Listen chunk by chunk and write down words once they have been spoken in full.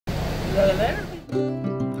Hello,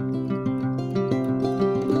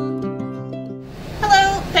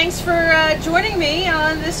 thanks for joining me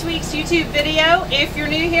on this week's YouTube video. If you're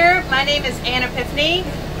new here, my name is Ann Epiphany.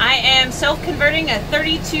 I am self-converting a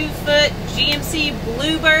 32-foot GMC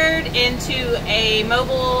Bluebird into a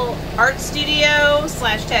mobile art studio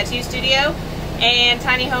slash tattoo studio and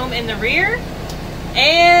tiny home in the rear.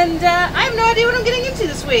 And I have no idea what I'm getting into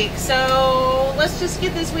this week, so let's just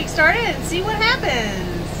get this week started and see what happens.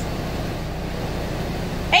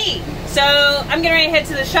 Hey, so I'm getting ready to head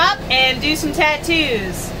to the shop and do some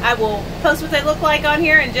tattoos. I will post what they look like on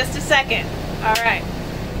here in just a second. All right.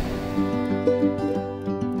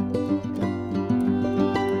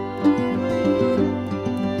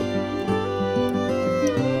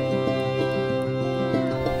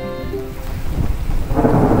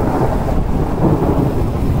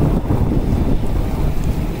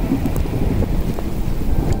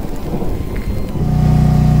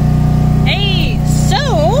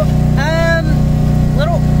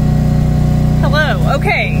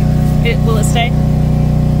 Okay, will it stay?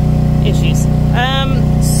 Issues.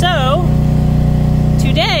 So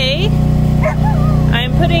today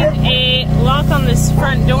I'm putting a lock on this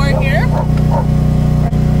front door here.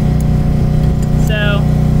 So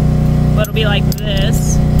it'll be like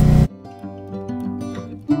this.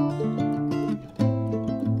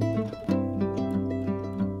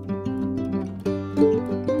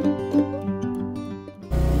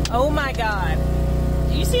 Oh my God!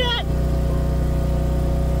 Do you see that?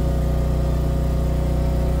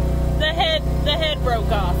 The head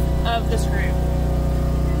broke off of the screw.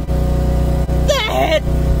 The head!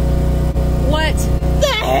 What? The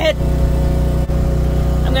head!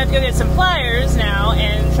 I'm gonna have to go get some pliers now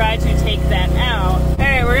and try to take that out.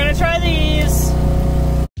 Alright, we're gonna try these.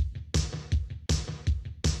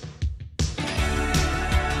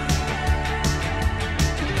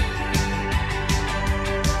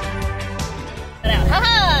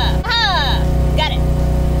 Ha-ha! Ha! Got it!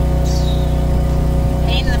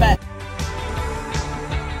 Pain in the butt.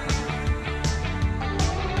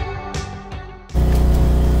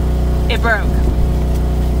 It broke.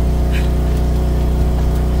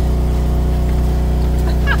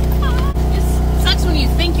 It sucks when you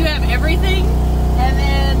think you have everything and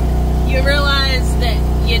then you realize that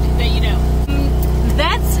you don't.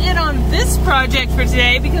 That's it on this project for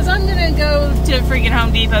today because I'm gonna go to freaking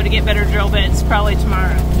Home Depot to get better drill bits probably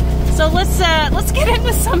tomorrow. So let's get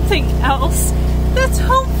into something else that's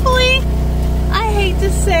hopefully, I hate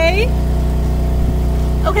to say,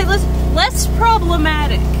 okay, less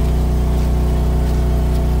problematic.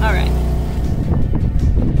 Alright.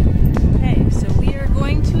 Okay, so we are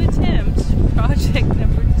going to attempt project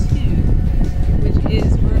number 2, which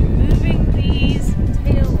is removing these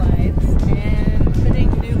taillights and putting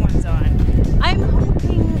new ones on. I'm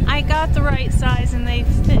hoping I got the right size and they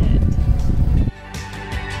fit.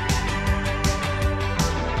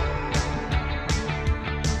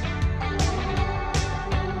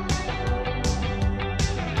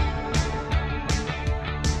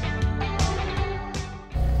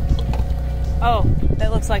 Oh,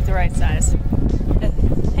 that looks like the right size.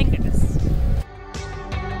 Thank goodness.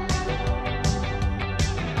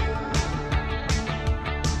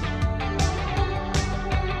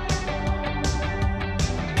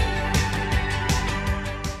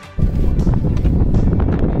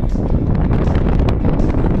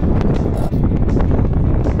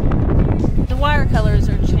 The wire colors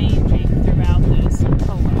are changing throughout this.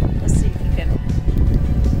 Hold on, let's see if you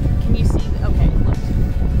can you see? Okay, look.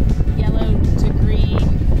 Yellow to green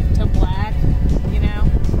to black, you know?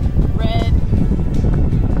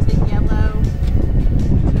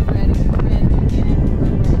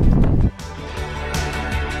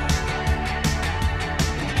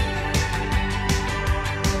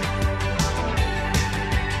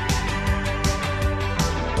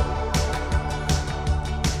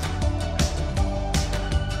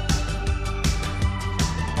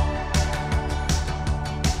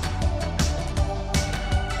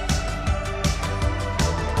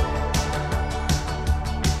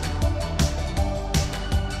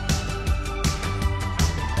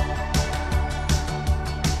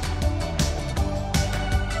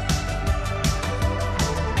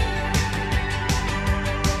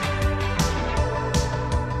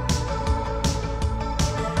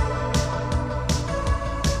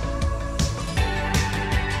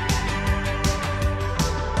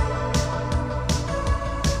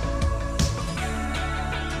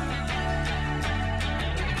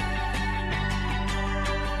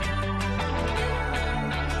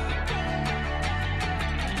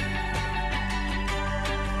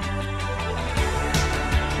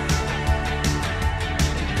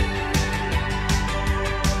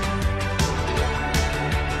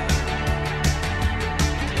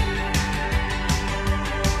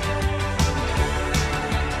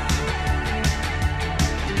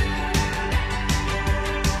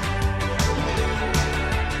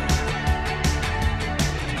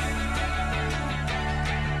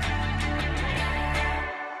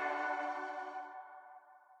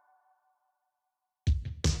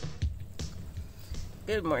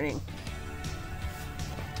 Good morning.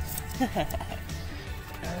 I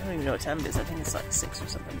don't even know what time it is. I think it's like 6 or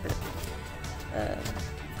something. But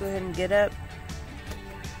go ahead and get up.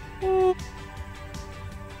 Get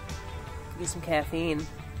some caffeine.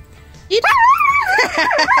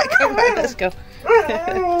 Come on, let's go.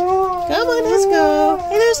 Come on, let's go.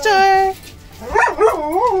 Hello, Star.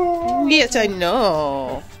 Yes, I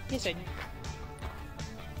know. Yes, I know.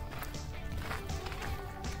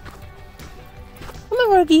 Come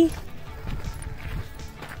on, Rogie.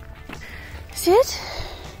 Sit.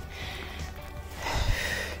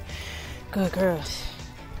 Good girl.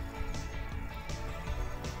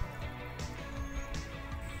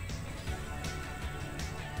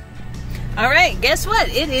 Alright, guess what?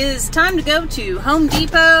 It is time to go to Home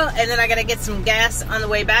Depot, and then I gotta get some gas on the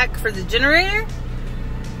way back for the generator.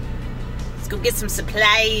 Let's go get some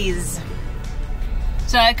supplies.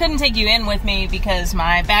 So I couldn't take you in with me because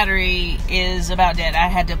my battery is about dead. I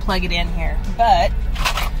had to plug it in here. But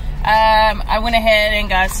I went ahead and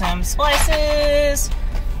got some splices,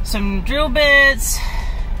 some drill bits,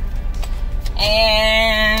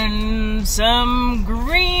 and some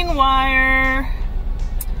green wire.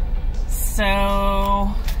 So,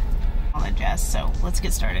 all that jazz. So, let's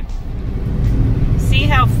get started. See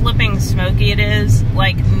how flipping smoky it is?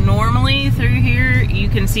 Like, normally through here, you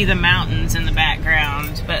can see the mountains in the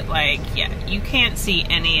background. But, like, yeah, you can't see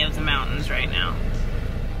any of the mountains right now.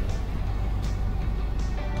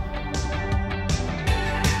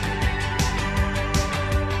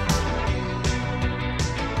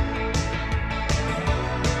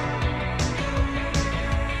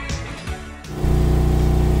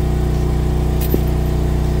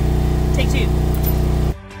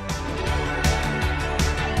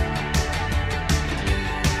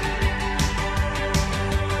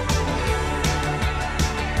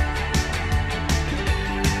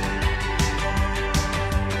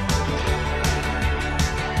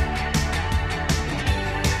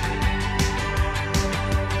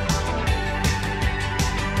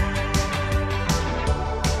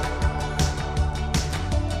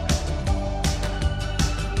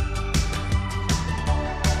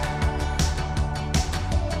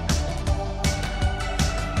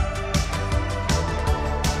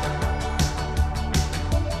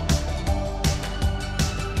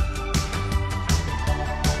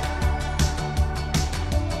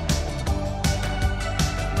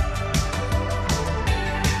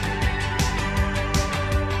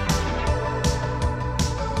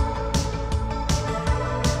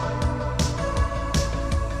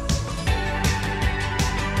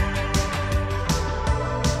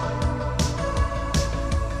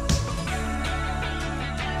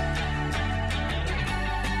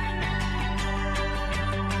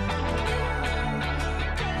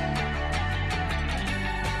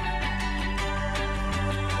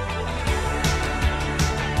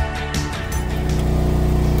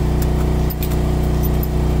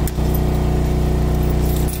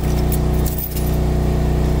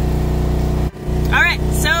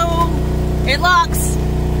 It locks.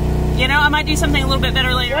 You know, I might do something a little bit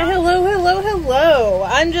better later. Well, hello.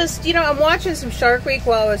 I'm just, you know, I'm watching some Shark Week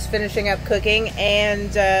while I was finishing up cooking,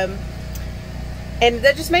 and that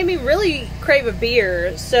just made me really crave a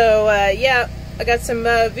beer. So, yeah, I got some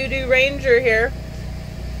Voodoo Ranger here.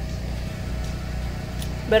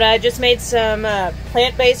 But I just made some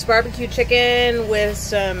plant-based barbecue chicken with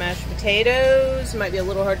some mashed potatoes. It might be a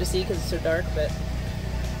little hard to see because it's so dark, but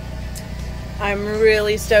I'm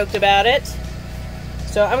really stoked about it.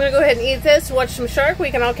 So I'm going to go ahead and eat this, watch some Shark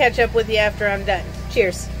Week, and I'll catch up with you after I'm done.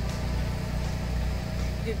 Cheers.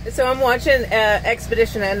 So I'm watching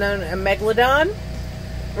Expedition Unknown, a Megalodon,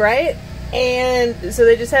 right? And so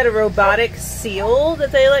they just had a robotic seal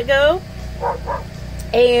that they let go.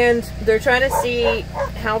 And they're trying to see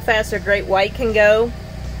how fast a great white can go.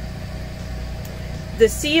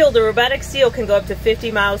 The robotic seal can go up to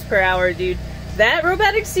 50 miles per hour, dude. That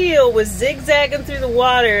robotic seal was zigzagging through the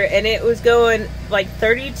water, and it was going like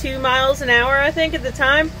 32 miles an hour, I think, at the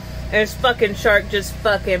time. And this fucking shark just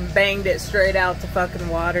fucking banged it straight out to fucking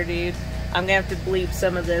water, dude. I'm gonna have to bleep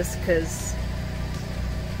some of this because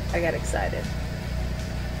I got excited.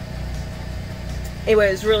 Anyway,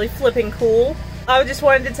 it was really flipping cool. I just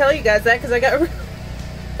wanted to tell you guys that because I got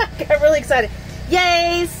really excited.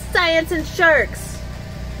 Yay, science and sharks!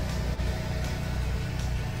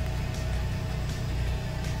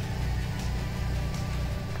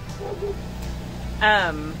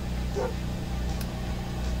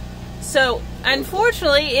 So,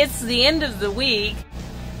 unfortunately, it's the end of the week.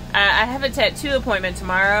 I have a tattoo appointment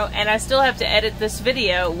tomorrow, and I still have to edit this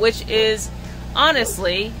video, which is,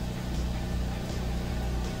 honestly,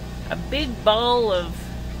 a big ball of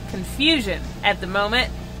confusion at the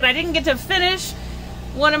moment. But I didn't get to finish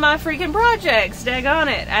one of my freaking projects. Daggone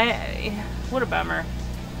it. What a bummer.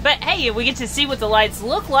 But hey, we get to see what the lights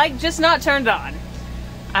look like, just not turned on.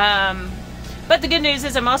 But the good news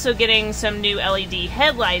is I'm also getting some new LED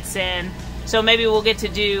headlights in, so maybe we'll get to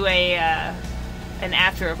do an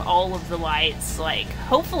after of all of the lights, like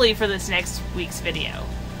hopefully for this next week's video.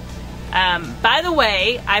 By the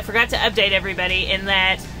way, I forgot to update everybody in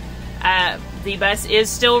that the bus is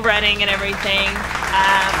still running and everything.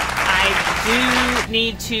 I do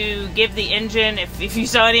need to give the engine, if you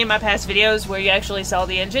saw any of my past videos where you actually saw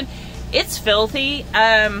the engine, it's filthy.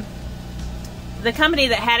 The company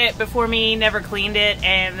that had it before me never cleaned it,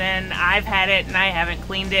 and then I've had it and I haven't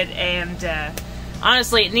cleaned it, and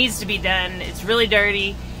honestly it needs to be done. It's really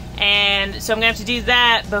dirty, and so I'm gonna have to do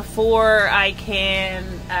that before I can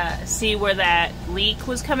see where that leak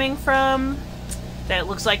was coming from. That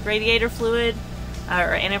looks like radiator fluid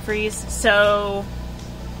or antifreeze. So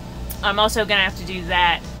I'm also gonna have to do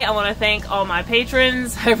that. I want to thank all my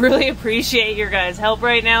patrons. I really appreciate your guys' help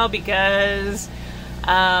right now, because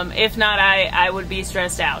if not, I would be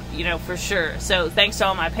stressed out, you know, for sure. So thanks to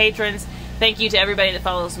all my patrons. Thank you to everybody that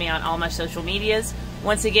follows me on all my social medias.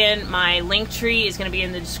 Once again, my link tree is going to be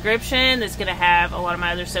in the description. It's going to have a lot of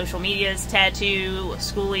my other social medias, tattoo,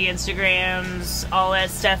 Skoolie, Instagrams, all that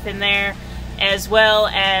stuff in there, as well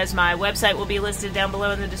as my website will be listed down below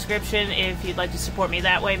in the description if you'd like to support me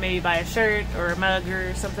that way, maybe buy a shirt or a mug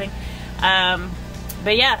or something.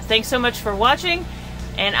 But yeah, thanks so much for watching,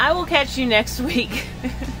 and I will catch you next week.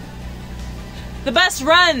 The bus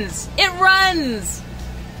runs! It runs!